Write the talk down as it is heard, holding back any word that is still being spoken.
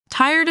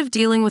Tired of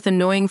dealing with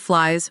annoying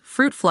flies,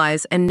 fruit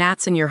flies, and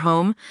gnats in your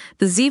home?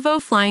 The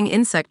Zevo Flying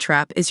Insect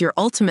Trap is your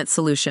ultimate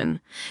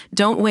solution.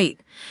 Don't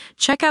wait.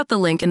 Check out the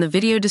link in the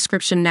video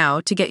description now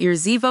to get your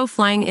Zevo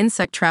Flying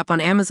Insect Trap on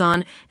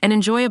Amazon and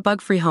enjoy a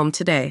bug-free home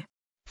today.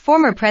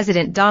 Former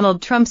President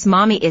Donald Trump's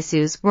mommy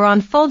issues were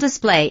on full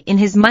display in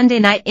his Monday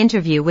night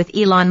interview with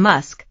Elon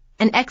Musk,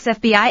 an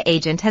ex-FBI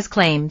agent has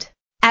claimed.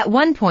 At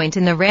one point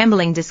in the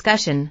rambling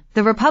discussion,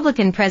 the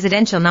Republican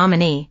presidential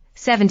nominee,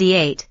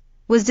 78,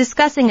 was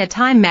discussing a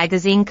Time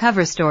magazine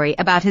cover story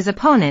about his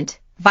opponent,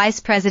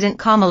 Vice President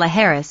Kamala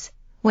Harris,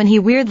 when he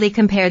weirdly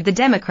compared the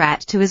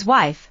Democrat to his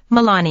wife,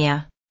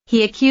 Melania.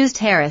 He accused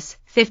Harris,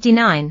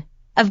 59,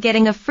 of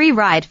getting a free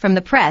ride from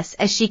the press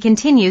as she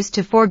continues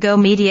to forego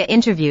media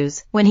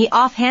interviews when he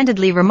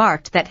offhandedly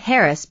remarked that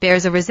Harris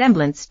bears a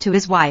resemblance to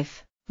his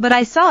wife. "But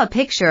I saw a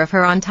picture of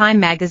her on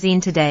Time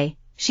magazine today.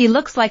 She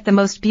looks like the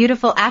most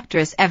beautiful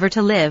actress ever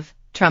to live,"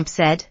 Trump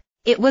said.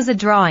 "It was a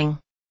drawing.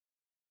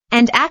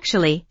 And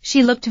actually,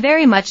 she looked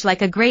very much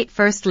like a great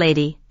first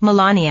lady,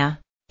 Melania."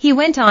 He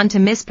went on to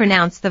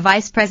mispronounce the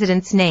vice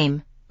president's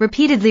name,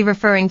 repeatedly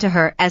referring to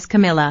her as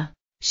Camilla.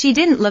 "She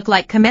didn't look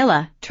like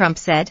Camilla," Trump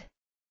said.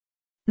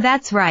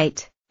 "That's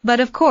right. But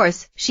of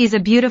course, she's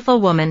a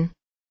beautiful woman.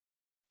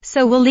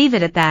 So we'll leave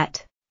it at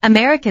that."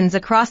 Americans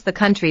across the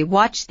country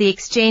watched the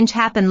exchange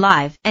happen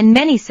live, and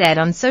many said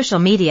on social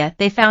media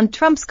they found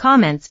Trump's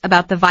comments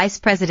about the vice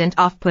president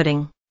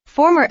off-putting.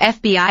 Former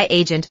FBI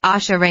agent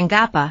Asha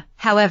Rangappa,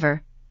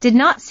 however, did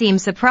not seem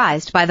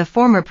surprised by the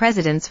former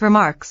president's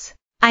remarks.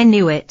 "I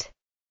knew it.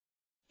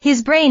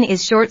 His brain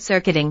is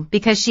short-circuiting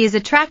because she is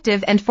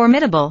attractive and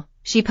formidable,"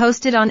 she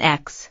posted on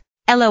X.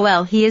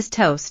 "LOL, he is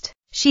toast."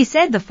 She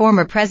said the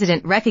former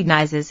president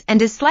recognizes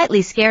and is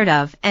slightly scared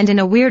of, and in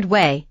a weird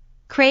way,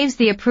 craves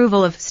the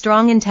approval of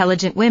strong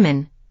intelligent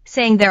women,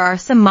 saying there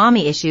are some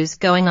mommy issues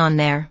going on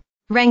there.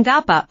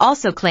 Rangappa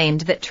also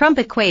claimed that Trump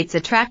equates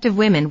attractive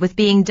women with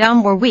being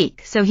dumb or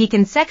weak so he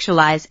can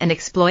sexualize and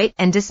exploit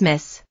and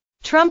dismiss.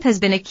 Trump has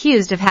been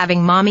accused of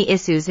having mommy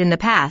issues in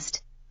the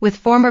past, with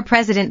former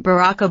President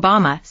Barack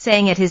Obama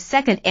saying at his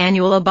second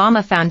annual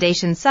Obama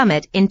Foundation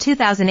Summit in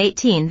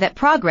 2018 that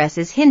progress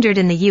is hindered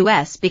in the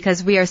U.S.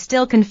 because we are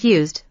still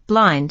confused,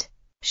 blind,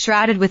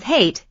 shrouded with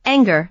hate,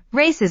 anger,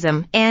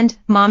 racism, and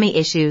mommy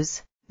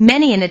issues.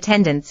 Many in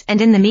attendance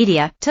and in the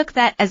media took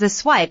that as a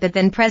swipe at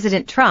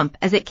then-President Trump,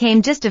 as it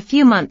came just a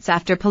few months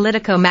after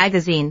Politico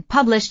magazine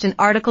published an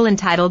article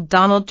entitled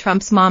Donald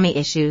Trump's Mommy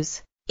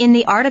Issues. In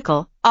the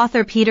article,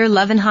 author Peter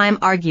Lovenheim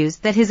argues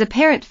that his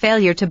apparent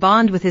failure to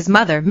bond with his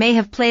mother may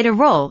have played a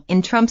role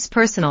in Trump's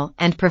personal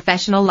and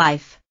professional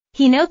life.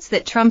 He notes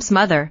that Trump's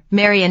mother,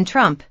 Marianne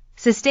Trump,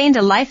 sustained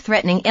a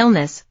life-threatening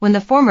illness when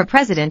the former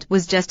president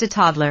was just a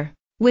toddler.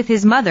 With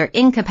his mother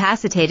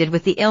incapacitated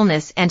with the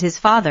illness and his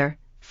father,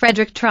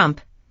 Frederick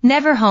Trump,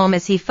 never home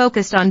as he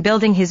focused on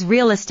building his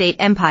real estate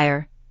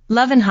empire,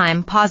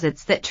 Lovenheim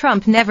posits that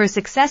Trump never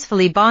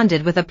successfully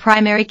bonded with a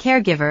primary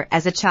caregiver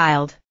as a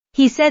child.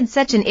 He said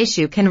such an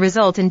issue can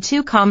result in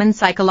two common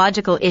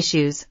psychological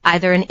issues: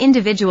 either an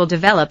individual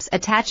develops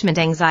attachment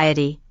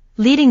anxiety,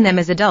 leading them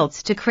as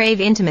adults to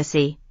crave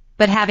intimacy,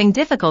 but having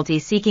difficulty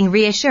seeking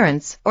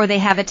reassurance, or they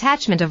have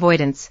attachment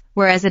avoidance,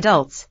 whereas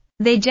adults,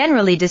 they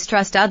generally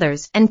distrust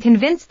others and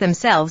convince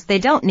themselves they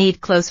don't need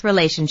close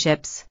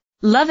relationships.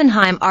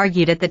 Lovenheim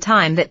argued at the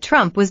time that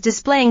Trump was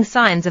displaying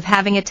signs of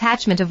having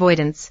attachment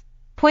avoidance,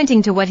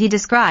 pointing to what he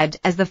described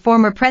as the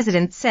former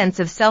president's sense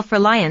of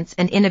self-reliance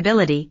and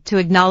inability to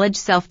acknowledge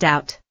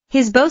self-doubt,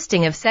 his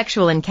boasting of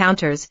sexual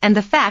encounters, and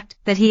the fact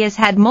that he has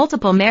had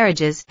multiple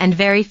marriages and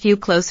very few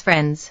close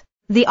friends.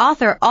 The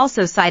author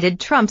also cited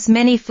Trump's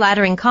many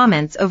flattering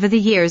comments over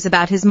the years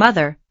about his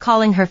mother,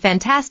 calling her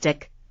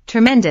fantastic,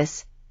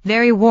 tremendous,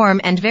 very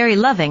warm and very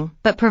loving,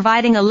 but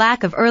providing a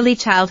lack of early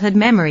childhood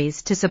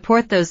memories to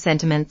support those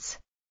sentiments.